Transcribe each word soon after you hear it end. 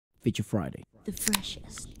Feature Friday. The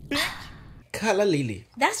freshest. Callalily.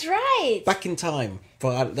 That's right. Back in time.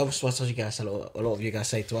 That was what you guys, a lot of you guys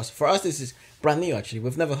say to us. For us, this is brand new, actually.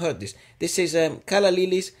 We've never heard this. This is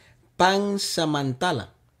Callalily's Pansamantala.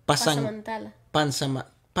 Pansamantala.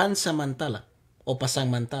 Pansamantala. Or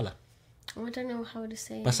Pasangmantala. I don't know how to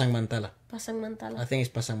say it. Pasangmantala. Pasangmantala. I think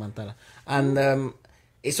it's Pasangmantala. And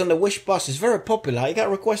it's on the Wish bus. It's very popular. It got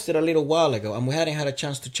requested a little while ago, and we hadn't had a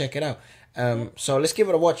chance to check it out. So let's give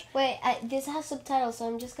it a watch. Wait, this has subtitles, so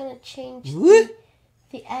I'm just gonna change What?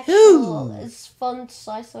 the actual font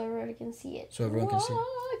size so everyone can see it. So everyone can see.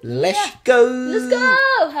 What? Let's Yeah. go! Let's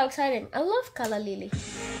go! How exciting. I love Callalily.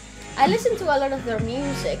 I listen to a lot of their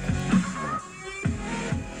music.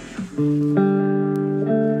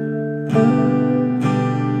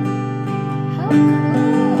 How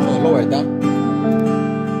cool. So lower it down.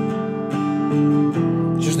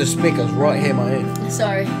 Just the speakers right here in my ear.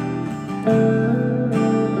 Sorry.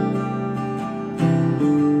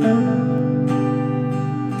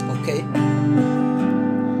 Okay.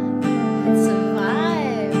 It's a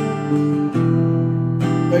vibe.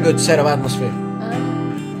 Very good set of atmosphere.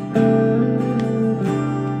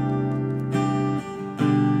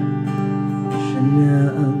 Siya na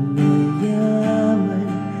ang mayaman,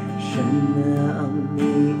 siya na ang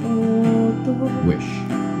may uto. Wish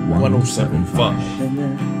 1075. Siya na,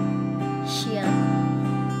 Xian.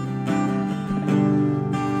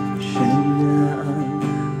 siya na ang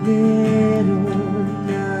meron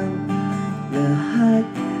ng lahat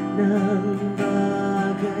ng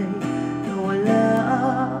bagay na wala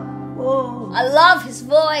ako. I love his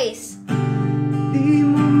voice. Di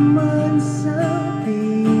mo man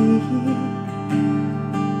sabihin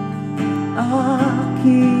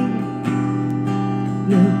aking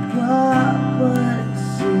napapansin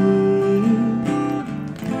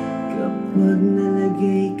kapag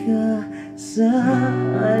nalagay ka sa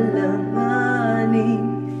alanganin.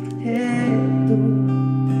 Heto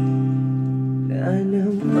na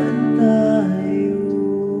naman tayo.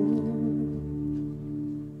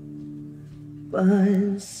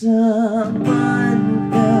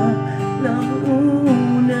 Pansamantalang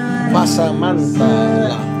unay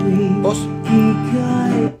Pansamantala. Boss.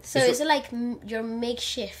 ika'y So is it like your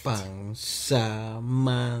makeshift?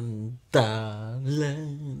 Pansamantala.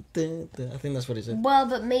 I think that's what it said. Well,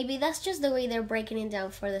 but maybe that's just the way they're breaking it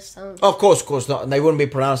down for the song. Of course, not. They wouldn't be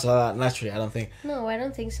pronounced like that naturally, I don't think. No, I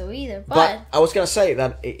don't think so either. But But I was going to say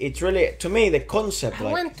that it's really, to me, the concept, I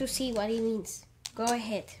like, want to see what he means. Go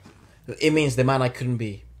ahead. it means the man I couldn't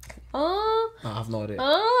be. Oh, I have no idea.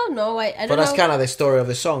 no, I don't But that's know. kind of the story of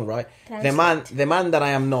the song, right? Translate. The man that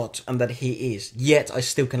I am not and that he is, yet I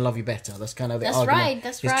still can love you better. That's kind of the That's argument right,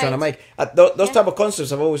 that's he's trying to right. make. Those type of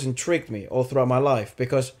concepts have always intrigued me all throughout my life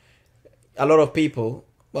because a lot of people,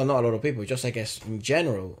 well, not a lot of people, just I guess in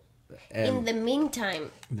general. In the meantime,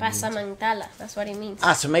 Pansamantala. That's what it means.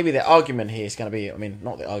 So maybe the argument here is going to be, I mean,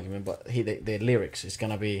 not the argument, but the lyrics is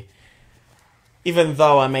going to be, even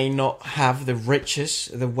though I may not have the riches,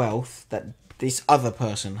 the wealth that this other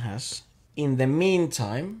person has, in the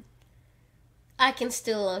meantime, I can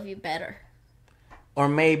still love you better. or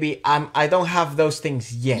maybe I don't have those things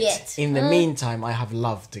yet. Yet. In the meantime, I have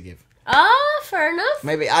love to give. Ah, fair enough.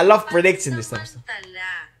 Maybe I love predicting this type of stuff.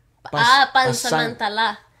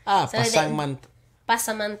 Pansamantala. So Pansamantala.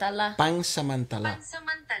 Pansamantala. Pansamantala.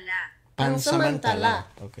 Pansamantala.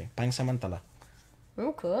 Okay, Pansamantala.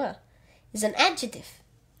 Oh, cool. It's an adjective.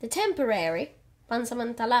 The temporary.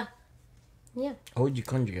 Pansamantala. Yeah. How would you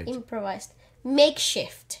conjugate? Improvised.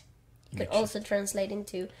 Makeshift. You could also translate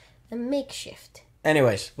into a makeshift.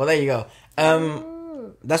 Anyways, well, there you go.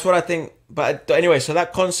 That's what I think. But anyway, so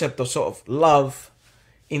that concept of sort of love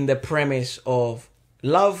in the premise of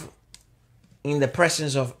love in the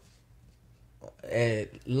presence of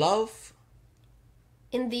love.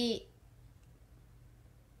 In the...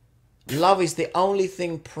 Love is the only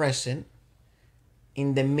thing present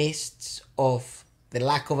in the midst of the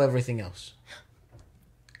lack of everything else.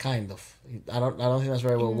 Kind of. I don't think that's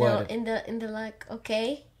very well worded. In the like,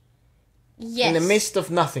 okay. Yes. In the midst of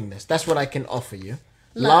nothingness. That's what I can offer you.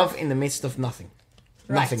 Love in the midst of nothing.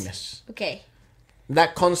 Right. Nothingness. Okay.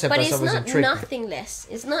 That concept But has it's always not intrigued me. nothingness.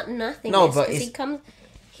 It's not nothingness. No, but 'cause it's-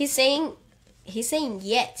 he's saying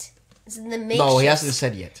yet. It's in the makeshift. No, he hasn't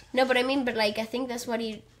said yet. No, but I mean, but like I think that's what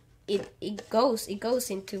it goes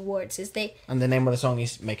into words. Is they And the name of the song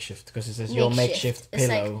is Makeshift because it says your makeshift It's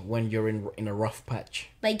pillow like- when you're in a rough patch.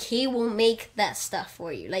 like he will make that stuff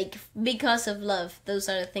for you. Like because of love, those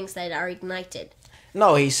are the things that are ignited.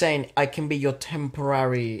 No, he's saying I can be your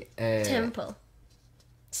temporary Temple,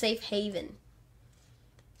 safe haven.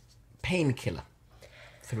 painkiller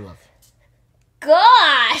through love.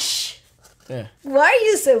 gosh! Yeah. Why are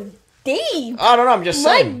you so deep? I don't know. I'm just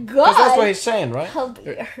My saying. 'Cause that's God. what he's saying, right? Help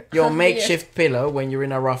me. Your makeshift pillow when you're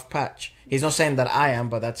in a rough patch. He's not saying that I am,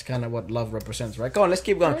 but that's kind of what love represents, right? Go on, let's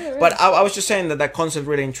keep going. Right. But I was just saying that concept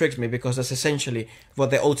really intrigues me because that's essentially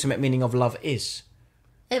what the ultimate meaning of love is.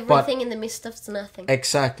 Everything in the midst of nothing.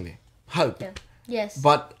 Exactly. Hope. Yeah. Yes.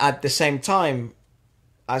 But at the same time,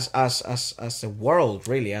 as a world,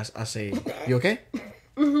 really, as a... You okay?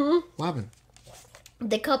 Mm-hmm. What happened?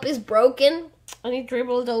 The cup is broken and it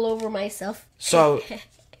dribbled all over myself. So...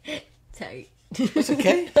 Sorry. It's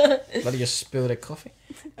okay. But you just spilled the coffee.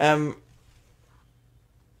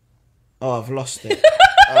 Oh, I've lost it.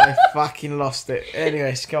 I fucking lost it.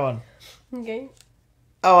 Anyways, go on. Okay.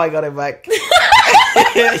 Oh, I got it back.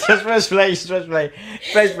 Just press play,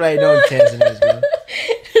 Press play, no one cares anyways, man.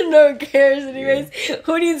 No one cares anyways.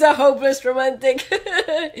 Who needs a hopeless romantic?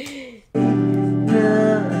 I'm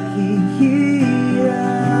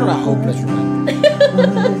not a hopeless romantic.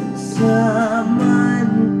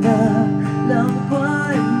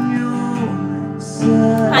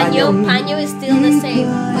 Paño is still the same.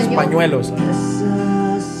 Paño.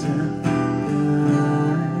 Pañuelos.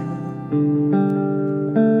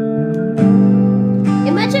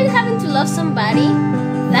 Imagine having to love somebody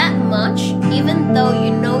that much, even though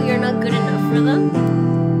you know you're not good enough for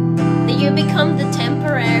them. That you become the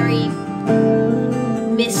temporary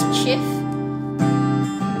mischief.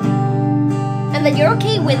 And that you're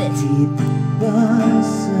okay with it.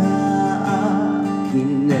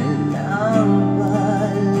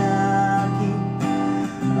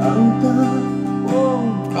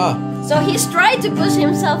 Ah, So he's tried to push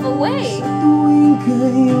himself away.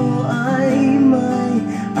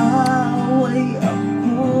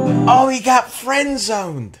 oh, he got friend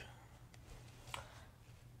zoned.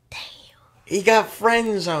 He got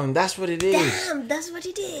friend zoned. That's what it is. Damn, that's what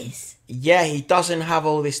it is. Yeah, he doesn't have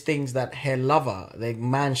all these things that her lover, the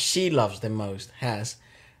man she loves the most, has.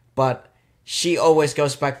 But she always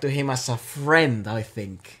goes back to him as a friend, I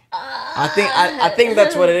think. I think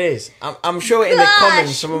that's what it is. I'm sure in the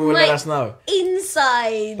comments someone will let us know.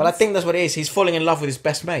 Inside. But I think that's what it is. He's falling in love with his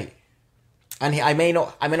best mate. And I may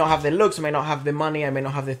not have the looks, I may not have the money, I may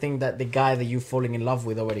not have the thing that the guy that you're falling in love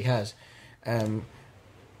with already has.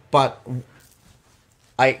 But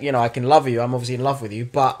I can love you. I'm obviously in love with you.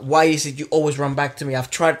 But why is it you always run back to me?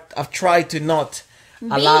 I've tried to not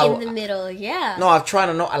allow. Be in the middle, yeah. No, I've tried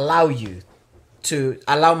to not allow you to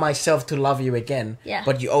allow myself to love you again. Yeah.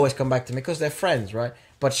 But you always come back to me because they're friends, right?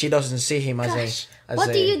 But she doesn't see him as Gosh, a.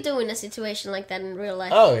 what do you do in a situation like that in real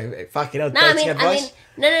life? Oh, fucking hell! No, Dating advice.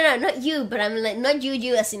 no, not you, but I'm like not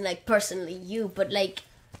you as in like personally you, but like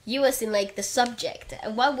you as in like the subject.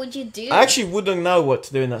 What would you do? I actually wouldn't know what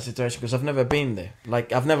to do in that situation because I've never been there.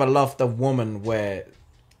 Like I've never loved a woman where,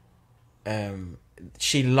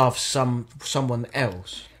 she loves someone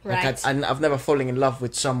else. Right. Like I've never fallen in love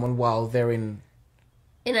with someone while they're in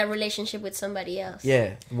a relationship with somebody else.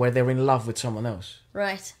 where they're in love with someone else.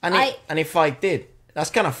 Right. And if I did, that's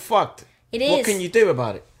kind of fucked. It What is. can you do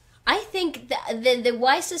about it? I think the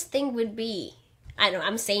wisest thing would be, I know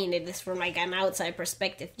I'm saying this from like an outside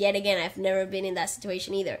perspective. Yet again, I've never been in that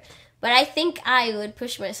situation either. But I think I would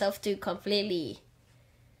push myself to completely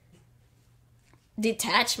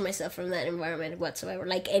detach myself from that environment whatsoever.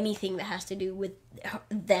 Like anything that has to do with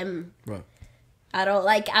them Right. at all.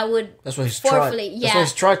 Like I would That's what he's forcefully, tried. yeah. That's what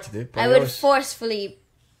he's tried to do. but I he would always- forcefully,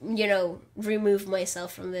 remove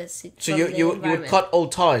myself from this. So you would cut all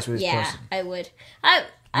ties with this Yeah, person. I would.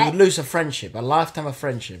 You would lose a friendship, a lifetime of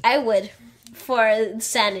friendship, I would, for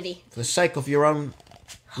sanity. for the sake of your own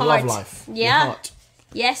Heart. love life. your Yeah. heart.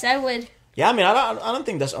 Yes, I would. Yeah, I mean, I don't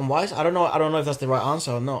think that's unwise. I don't know if that's the right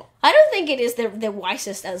answer or not. I don't think it is the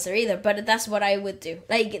wisest answer either, but that's what I would do.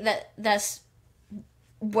 Like that's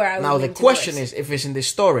where I would. Now the lean question towards. is if it's in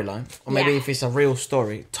this storyline, or maybe Yeah. if it's a real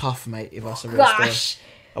story. Tough, mate. If that's a real story, Gosh.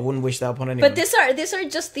 I wouldn't wish that upon anyone. But these are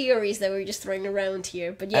just theories that we're just throwing around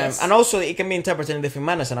here. But yes, And also, it can be interpreted in different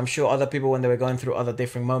manners, and I'm sure other people, when they were going through other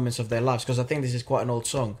different moments of their lives, because I think this is quite an old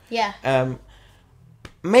song. yeah,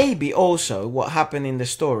 Maybe also what happened in the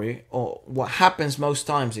story, or what happens most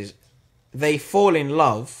times, is they fall in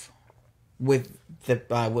love with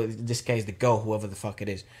in this case, the girl, whoever the fuck it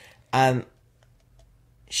is, and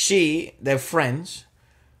they're friends.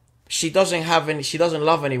 She doesn't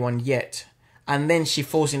love anyone yet, and then she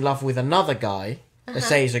falls in love with another guy. Let's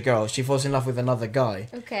say it's a girl. She falls in love with another guy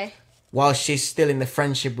okay, while she's still in the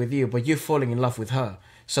friendship with you, but you're falling in love with her.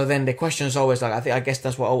 So then the question is always like, I guess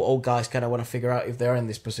that's what all guys kind of want to figure out if they're in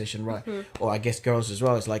this position, right? Or I guess girls as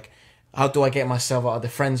well. It's like, how do I get myself out of the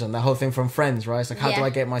friend zone? That whole thing from Friends, right? It's like, how do I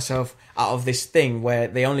get myself out of this thing where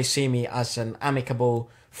they only see me as an amicable,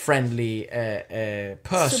 friendly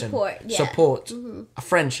person, support, a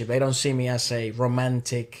friendship. They don't see me as a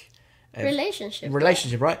romantic relationship,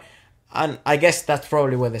 right? And I guess that's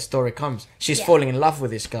probably where the story comes. She's falling in love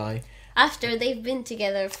with this guy after they've been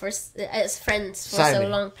together as friends for so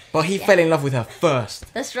long. But he fell in love with her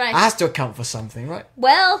first. That's right. It has to account for something, right?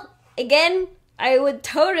 Well, again, I would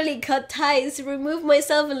totally cut ties, remove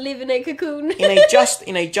myself, and live in a cocoon.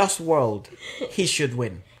 in a just world, he should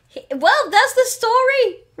win. Well, that's the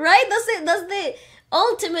story, right? That's the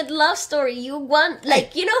ultimate love story. You want,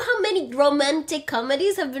 like, you know how many romantic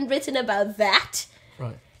comedies have been written about that?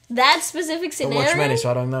 Right. That specific I scenario. watch many,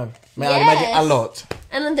 so I don't know. I imagine a lot.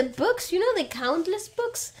 And in the books, you know, the countless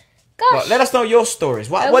books. Gosh. Well, let us know your stories.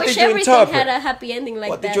 What did you everything interpret? had a happy ending like that.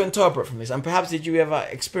 What did you interpret from this? And perhaps did you ever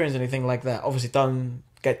experience anything like that? Obviously, don't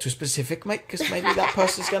get too specific, mate, because maybe that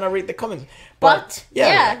person's gonna read the comments. But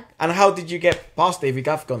yeah. And how did you get past it if you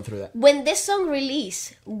have gone through that? When this song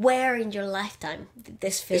released, where in your lifetime did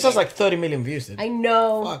this fit? This has like 30 million views. Dude. I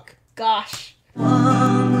know. Fuck. Gosh.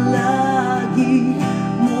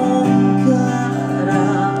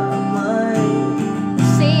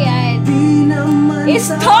 It's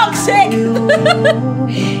toxic!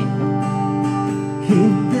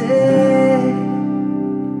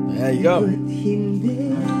 There you go.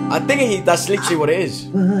 I think that's literally what it is.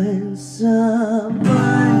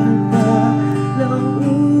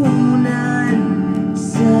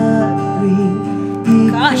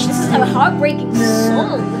 Gosh, this is a heartbreaking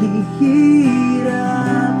song.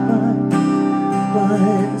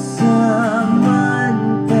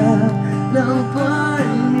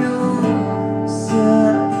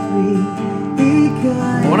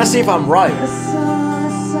 I want to see if I'm right. It's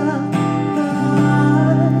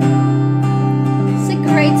a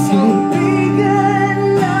great song.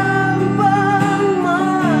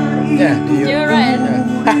 Yeah, You're right.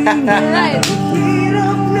 You're right.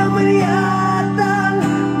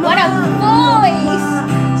 What a voice!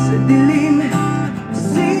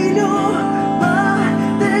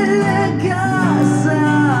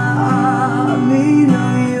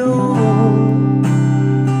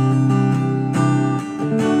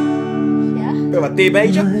 Bit of a D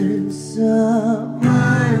major.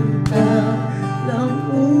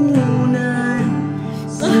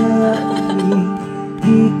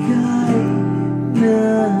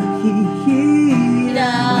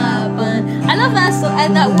 I love that song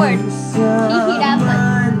and that word.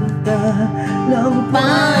 Hihirapan.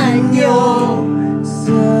 Banyo.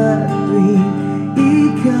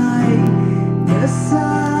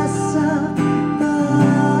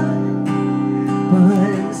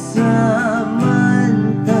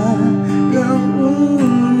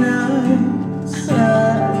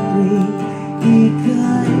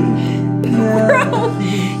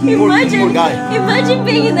 Imagine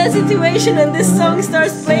being in that situation and this song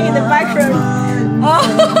starts playing in the background. Oh.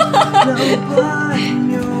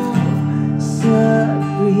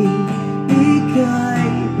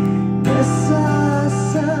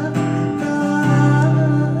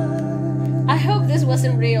 I hope this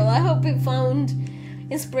wasn't real. I hope we found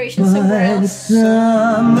inspiration somewhere else.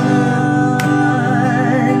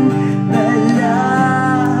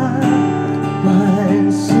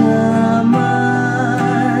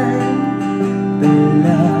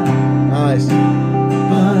 Nice.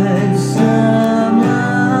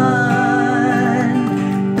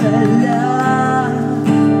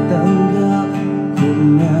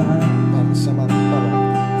 Pansamantala.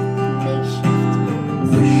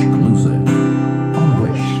 Exclusive on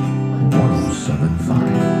Wish 1075.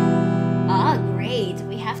 Ah, great.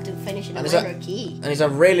 We have to finish in a minor key. And it's a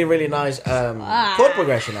really, really nice chord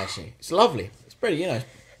progression, actually. It's lovely. It's pretty, you know,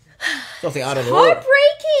 nothing out of the ordinary.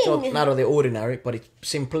 It's not out of the ordinary, but it's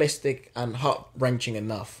simplistic and heart-wrenching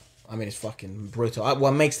enough. I mean, it's fucking brutal.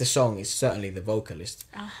 What makes the song is certainly the vocalist.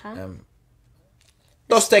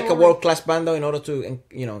 Does take a world-class band, though, in order to,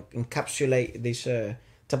 you know, encapsulate this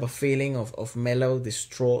type of feeling of mellow,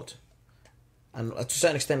 distraught, and to a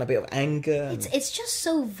certain extent a bit of anger. It's just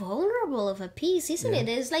so vulnerable of a piece, isn't it?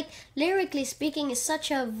 It's like, lyrically speaking, it's such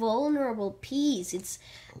a vulnerable piece. It's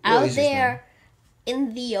out there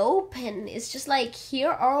in the open. It's just like,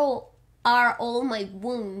 here are all my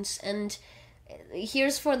wounds, and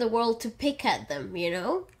here's for the world to pick at them, you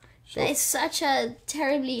know? So, it's such a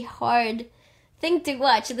terribly hard thing to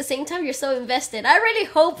watch. At the same time, you're so invested. I really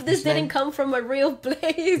hope this didn't come from a real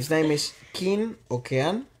place. His name is Kian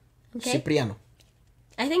Cipriano.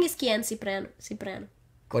 I think it's Kian Cipriano.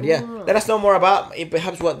 But yeah, let us know more about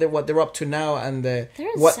perhaps what they're up to now and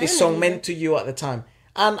what this song meant to you at the time.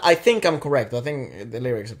 And I think I'm correct. I think the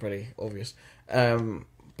lyrics are pretty obvious.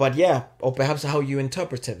 But yeah, or perhaps how you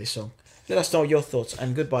interpreted this song. Let us know your thoughts.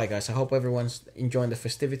 And goodbye, guys. I hope everyone's enjoying the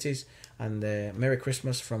festivities. And Merry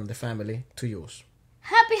Christmas from the family to yours.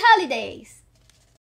 Happy holidays!